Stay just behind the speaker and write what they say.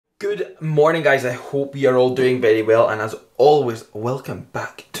Good morning guys, I hope you're all doing very well, and as always, welcome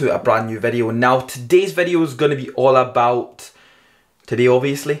back to a brand new video. Now today's video is going to be all about today,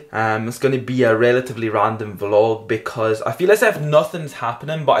 obviously. It's going to be a relatively random vlog because I feel as if nothing's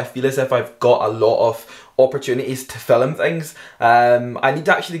happening, but I feel as if I've got a lot of opportunities to film things. I need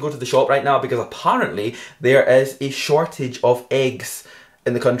to actually go to the shop right now because apparently there is a shortage of eggs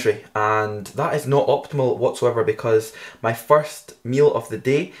in the country, and that is not optimal whatsoever because my first meal of the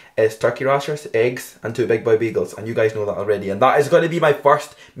day is turkey rashers, eggs and 2 big boy bagels, and you guys know that already, and that is going to be my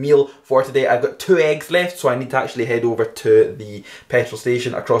first meal for today. I've got 2 eggs left, so I need to actually head over to the petrol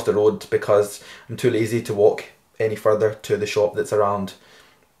station across the road because I'm too lazy to walk any further to the shop that's around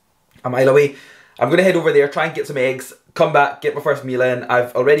a mile away. I'm going to head over there, try and get some eggs, come back, get my first meal in.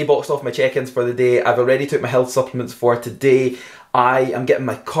 I've already boxed off my check-ins for the day. I've already took my health supplements for today. I am getting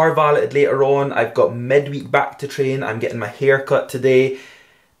my car valeted later on. I've got midweek back to train. I'm getting my hair cut today.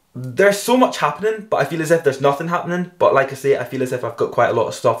 There's so much happening, but I feel as if there's nothing happening. But like I say, I feel as if I've got quite a lot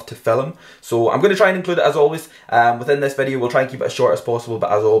of stuff to film. So I'm going to try and include it as always within this video. We'll try and keep it as short as possible,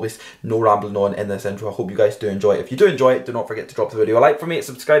 but as always, no rambling on in this intro. I hope you guys do enjoy it. If you do enjoy it, do not forget to drop the video a like for me,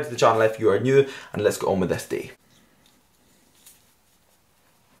 subscribe to the channel if you are new, and let's get on with this day.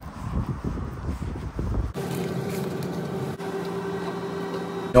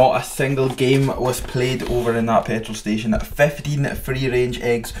 Not a single game was played over in that petrol station. 15 free range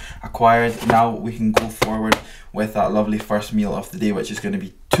eggs acquired. Now we can go forward with that lovely first meal of the day, which is going to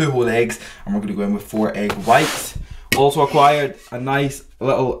be 2 whole eggs, and we're going to go in with 4 egg whites. Also acquired a nice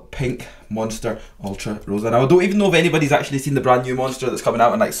little pink Monster Ultra Rosa. Now I don't even know if anybody's actually seen the brand new Monster that's coming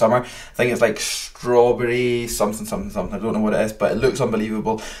out in like summer. I think it's like strawberry something. I don't know what it is, but it looks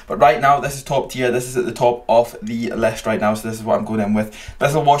unbelievable. But right now this is top tier. This is at the top of the list right now, so this is what I'm going in with. This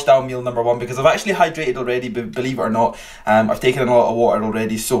is a wash down meal number 1 because I've actually hydrated already, believe it or not. I've taken in a lot of water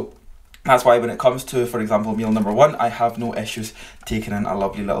already, so that's why when it comes to, for example, meal number 1, I have no issues taking in a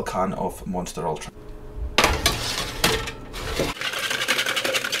lovely little can of Monster Ultra.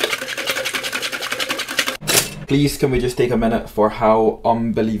 Please can we just take a minute for how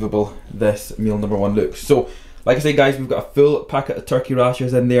unbelievable this meal number 1 looks. So like I say guys, we've got a full packet of turkey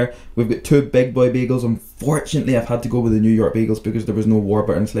rashers in there. We've got 2 big boy bagels. Unfortunately I've had to go with the New York bagels because there was no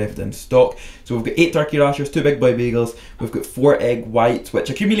Warburtons left in stock. So we've got 8 turkey rashers, 2 big boy bagels. We've got 4 egg whites, which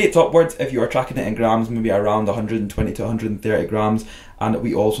accumulates upwards if you are tracking it in grams, maybe around 120 to 130 grams. And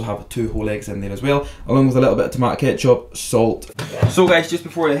we also have 2 whole eggs in there as well, along with a little bit of tomato ketchup, salt. So guys, just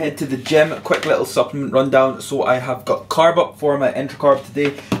before I head to the gym, a quick little supplement rundown. So I have got Carb Up for my Intracarb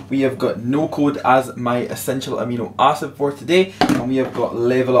today. We have got No Code as my essential amino acid for today. And we have got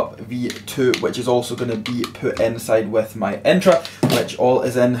Level Up V2, which is also going to be put inside with my Intra, which all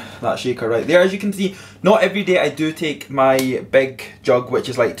is in that shaker right there. As you can see, not every day I do take my big jug, which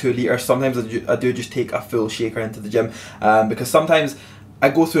is like 2 litres. Sometimes I do just take a full shaker into the gym because sometimes I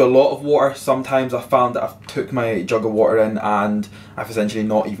go through a lot of water. Sometimes I found that I've took my jug of water in and I've essentially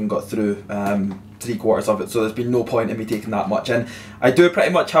not even got through 3/4 of it, so there's been no point in me taking that much in. I do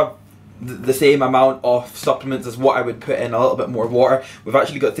pretty much have the same amount of supplements as what I would put in, a little bit more water. We've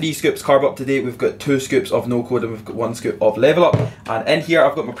actually got 3 scoops Carb Up today. We've got 2 scoops of No Code and we've got 1 scoop of Level Up. And in here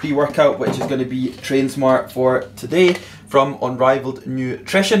I've got my pre-workout, which is going to be Train Smart for today from Unrivaled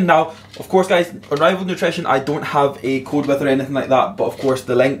Nutrition. Now, of course guys, Unrivaled Nutrition, I don't have a code with or anything like that, but of course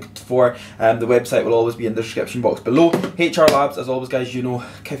the link for the website will always be in the description box below. HR Labs, as always guys, you know,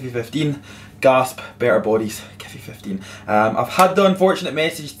 Kiffy 15, Gasp, Better Bodies, Kiffy 15. I've had the unfortunate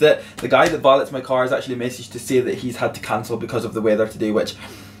message that the guy that valets my car has actually messaged to say that he's had to cancel because of the weather today, which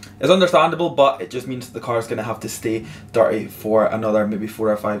is understandable, but it just means that the car is going to have to stay dirty for another maybe 4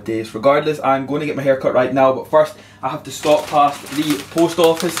 or 5 days. Regardless, I'm going to get my hair cut right now, but first I have to stop past the post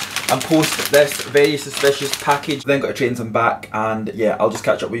office and post this very suspicious package. Then got to train some back, and yeah, I'll just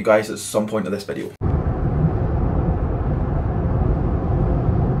catch up with you guys at some point of this video.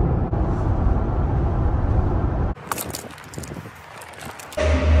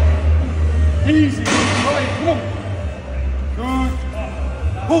 Easy, right, come on. Good.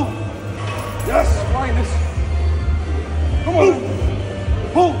 Pull. Yes, minus. Come on.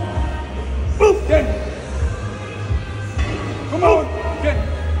 Pull. Pull. Again. Come on. Again.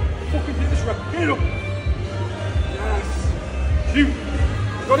 Fucking hit this rep. Get it up. Yes. Shoot.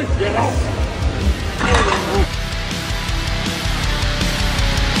 Got it? Yes.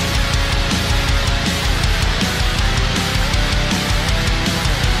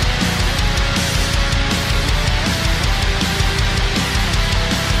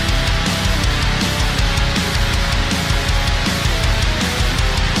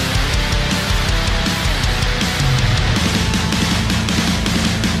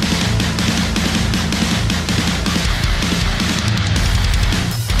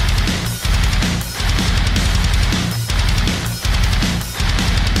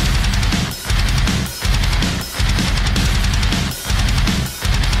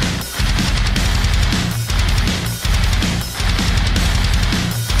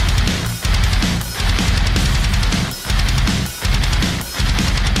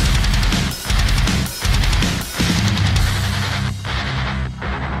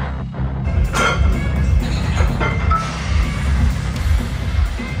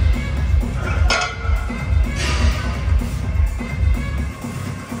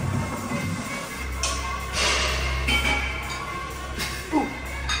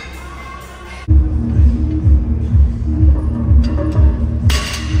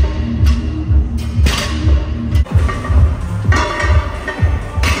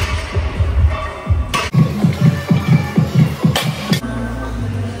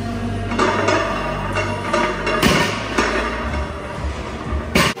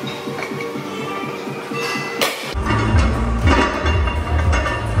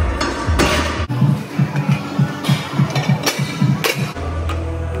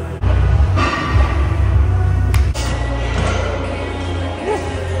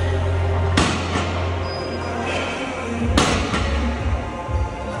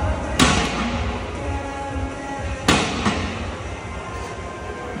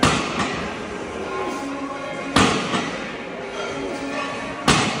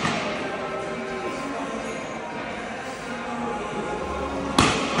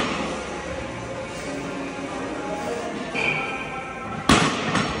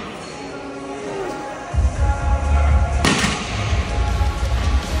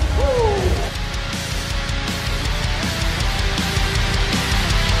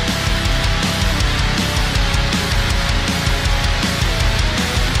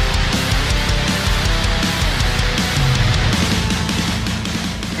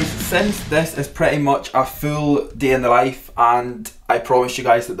 since this is pretty much a full day in the life, and I promised you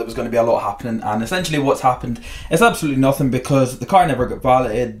guys that there was going to be a lot happening, and essentially what's happened is absolutely nothing because the car never got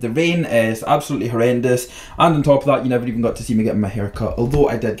valeted, the rain is absolutely horrendous, and on top of that you never even got to see me getting my hair cut, although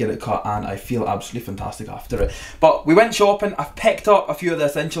I did get it cut and I feel absolutely fantastic after it. But we went shopping, I've picked up a few of the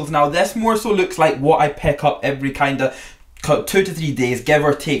essentials. Now this more so looks like what I pick up every kind of 2 to 3 days, give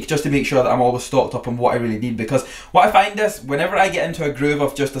or take, just to make sure that I'm always stocked up on what I really need, because what I find is whenever I get into a groove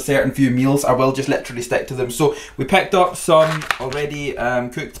of just a certain few meals, I will just literally stick to them. So we picked up some already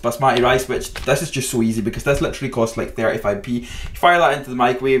cooked basmati rice, which this is just so easy because this literally costs like 35p. You fire that into the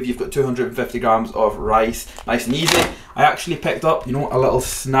microwave, you've got 250 grams of rice, nice and easy. I actually picked up, you know, a little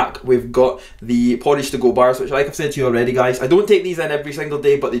snack. We've got the porridge to go bars, which like I've said to you already guys, I don't take these in every single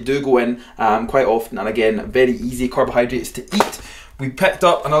day, but they do go in quite often, and again, very easy carbohydrates to eat. We picked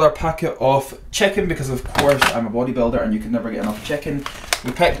up another packet of chicken because of course I'm a bodybuilder and you can never get enough chicken.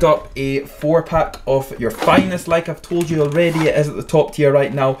 We picked up a 4-pack of your finest, like I've told you already, it is at the top tier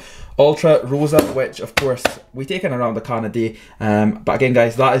right now, Ultra Rosa, which of course we take in around a can a day, but again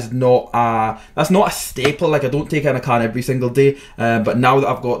guys, that is not a staple. Like I don't take in a can every single day, but now that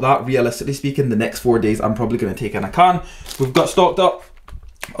I've got that, realistically speaking, the next 4 days I'm probably going to take in a can. We've got stocked up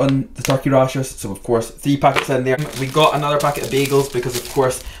on the turkey rashers, so of course 3 packets in there. We got another packet of bagels because of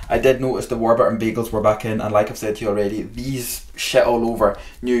course I did notice the Warburton bagels were back in, and like I've said to you already, these shit all over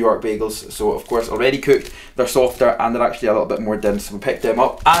New York bagels, so of course already cooked, they're softer and they're actually a little bit more dense, so we picked them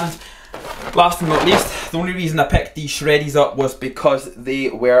up. And last but not least, the only reason I picked these shreddies up was because they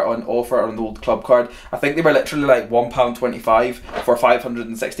were on offer on the old club card. I think they were literally like £1.25 for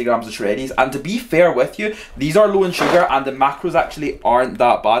 560 grams of shreddies, and to be fair with you, these are low in sugar and the macros actually aren't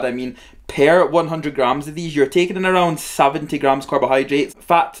that bad. I mean, per 100 grams of these, you're taking in around 70 grams carbohydrates.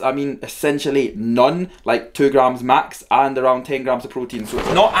 Fats, I mean, essentially none, like 2 grams max, and around 10 grams of protein. So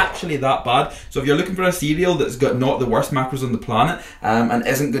it's not actually that bad. So if you're looking for a cereal that's got not the worst macros on the planet and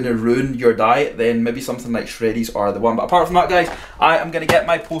isn't going to ruin your diet, then maybe something like Shreddies are the one. But apart from that, guys, I am going to get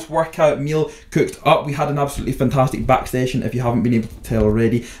my post-workout meal cooked up. We had an absolutely fantastic back session, if you haven't been able to tell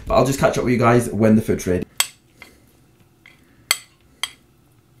already. But I'll just catch up with you guys when the food's ready.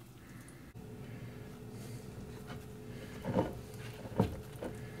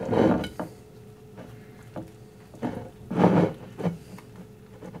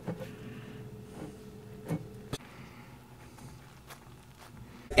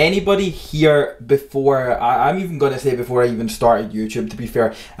 Anybody here before, I'm even going to say before I even started YouTube, to be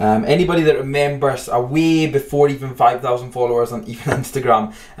fair, anybody that remembers way before even 5,000 followers on even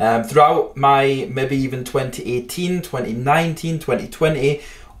Instagram, throughout my maybe even 2018, 2019, 2020,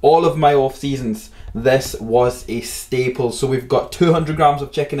 all of my off seasons, this was a staple. So we've got 200 grams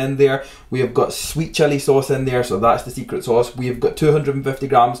of chicken in there, we have got sweet chili sauce in there, so that's the secret sauce, we've got 250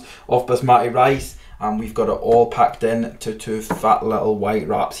 grams of basmati rice, and we've got it all packed in to 2 fat little white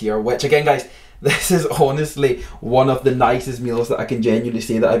wraps here, which again guys, this is honestly one of the nicest meals that I can genuinely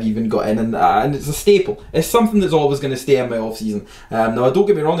say that I've even got in, and it's a staple. It's something that's always going to stay in my off season. Now don't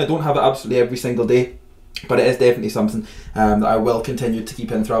get me wrong, I don't have it absolutely every single day, but it is definitely something that I will continue to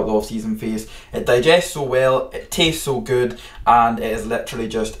keep in throughout the off-season phase. It digests so well, it tastes so good, and it is literally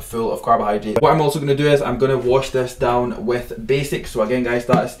just full of carbohydrate. What I'm also going to do is I'm going to wash this down with Basic. So again guys,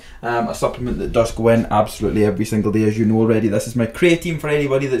 that is a supplement that does go in absolutely every single day, as you know already. This is my creatine for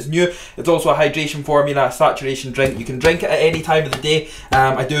anybody that's new. It's also a hydration formula, a saturation drink. You can drink it at any time of the day.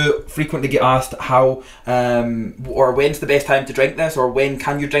 I do frequently get asked how or when's the best time to drink this, or when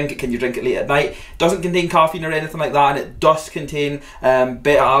can you drink it? Can you drink it late at night? It doesn't contain caffeine or anything like that, and it does contain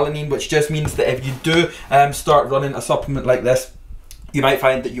beta-alanine, which just means that if you do start running a supplement like this, you might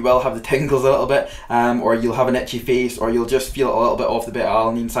find that you will have the tingles a little bit, or you'll have an itchy face, or you'll just feel a little bit off the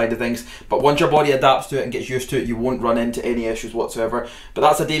beta-alanine side of things. But once your body adapts to it and gets used to it, you won't run into any issues whatsoever. But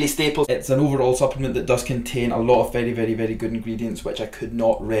that's a daily staple. It's an overall supplement that does contain a lot of very, very, very good ingredients, which I could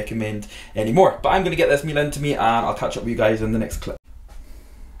not recommend anymore. But I'm going to get this meal into me, and I'll catch up with you guys in the next clip.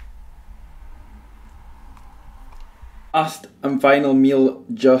 Last and final meal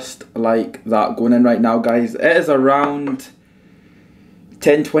just like that going in right now, guys. It is around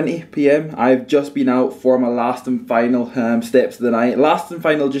 10:20 PM. I've just been out for my last and final steps of the night. Last and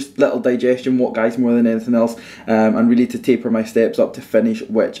final, just little digestion walk, guys, more than anything else, and really to taper my steps up to finish,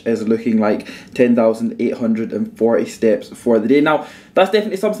 which is looking like 10,840 steps for the day. Now, that's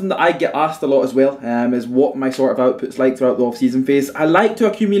definitely something that I get asked a lot as well, is what my sort of output's like throughout the off-season phase. I like to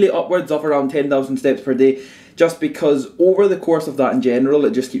accumulate upwards of around 10,000 steps per day, just because over the course of that in general,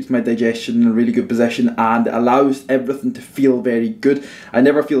 it just keeps my digestion in a really good position and it allows everything to feel very good. I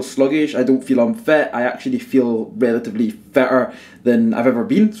never feel sluggish, I don't feel unfit, I actually feel relatively fitter than I've ever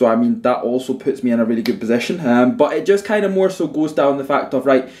been. So I mean, that also puts me in a really good position. But it just kind of more so goes down the fact of,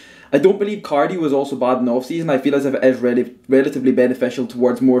 right, I don't believe cardio is also bad in the off-season. I feel as if it is relatively beneficial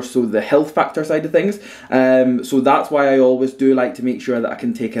towards more so the health factor side of things. So that's why I always do like to make sure that I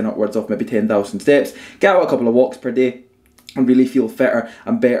can take in upwards of maybe 10,000 steps, get out a couple of walks per day, and really feel fitter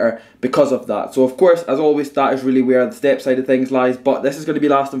and better because of that. So of course, as always, that is really where the step side of things lies. But this is going to be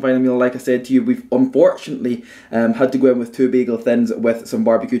last and final meal. Like I said to you, we've unfortunately had to go in with 2 bagel thins with some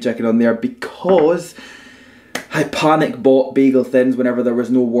barbecue chicken on there because I panic bought bagel thins whenever there was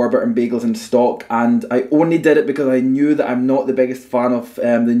no Warburton bagels in stock, and I only did it because I knew that I'm not the biggest fan of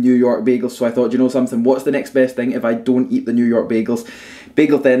the New York bagels. So I thought, you know something, what's the next best thing if I don't eat the New York bagels?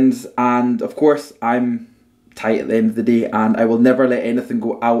 Bagel thins. And of course, I'm tight at the end of the day, and I will never let anything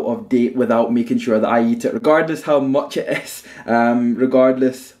go out of date without making sure that I eat it, regardless how much it is,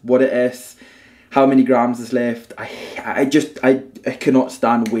 regardless what it is, how many grams is left. I cannot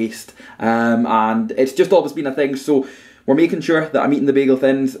stand waste, and it's just always been a thing. So we're making sure that I'm eating the bagel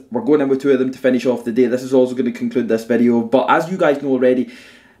thins. We're going in with 2 of them to finish off the day. This is also going to conclude this video, but as you guys know already,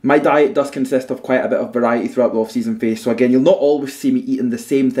 my diet does consist of quite a bit of variety throughout the off-season phase. So again, you'll not always see me eating the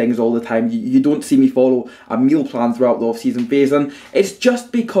same things all the time. You don't see me follow a meal plan throughout the off-season phase. And it's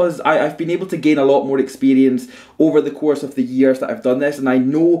just because I've been able to gain a lot more experience over the course of the years that I've done this. And I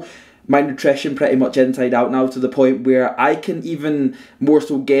know my nutrition pretty much inside out now, to the point where I can even more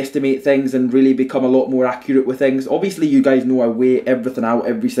so guesstimate things and really become a lot more accurate with things. Obviously, you guys know I weigh everything out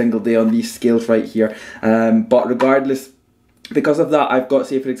every single day on these scales right here. But regardless, because of that, I've got,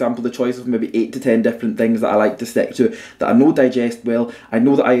 say for example, the choice of maybe 8 to 10 different things that I like to stick to, that I know digest well, I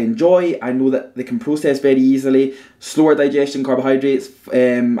know that I enjoy, I know that they can process very easily, slower digestion carbohydrates,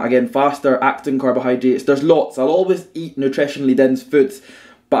 again faster acting carbohydrates. There's lots. I'll always eat nutritionally dense foods,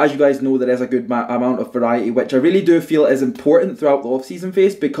 but as you guys know, there is a good amount of variety, which I really do feel is important throughout the off-season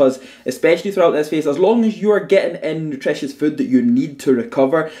phase, because especially throughout this phase, as long as you are getting in nutritious food that you need to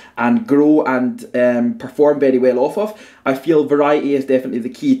recover and grow and perform very well off of, I feel variety is definitely the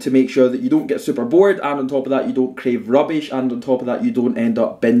key to make sure that you don't get super bored, and on top of that, you don't crave rubbish, and on top of that, you don't end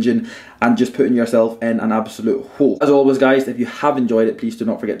up binging and just putting yourself in an absolute hole. As always, guys, if you have enjoyed it, please do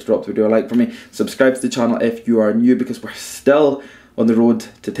not forget to drop the video a like for me. Subscribe to the channel if you are new, because we're still on the road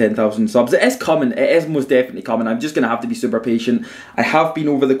to 10,000 subs. It is coming, it is most definitely coming. I'm just going to have to be super patient. I have been,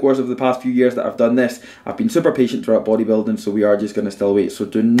 over the course of the past few years that I've done this, I've been super patient throughout bodybuilding, so we are just going to still wait. So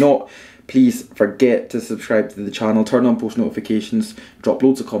do not, please forget to subscribe to the channel, turn on post notifications, drop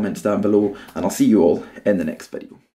loads of comments down below, and I'll see you all in the next video.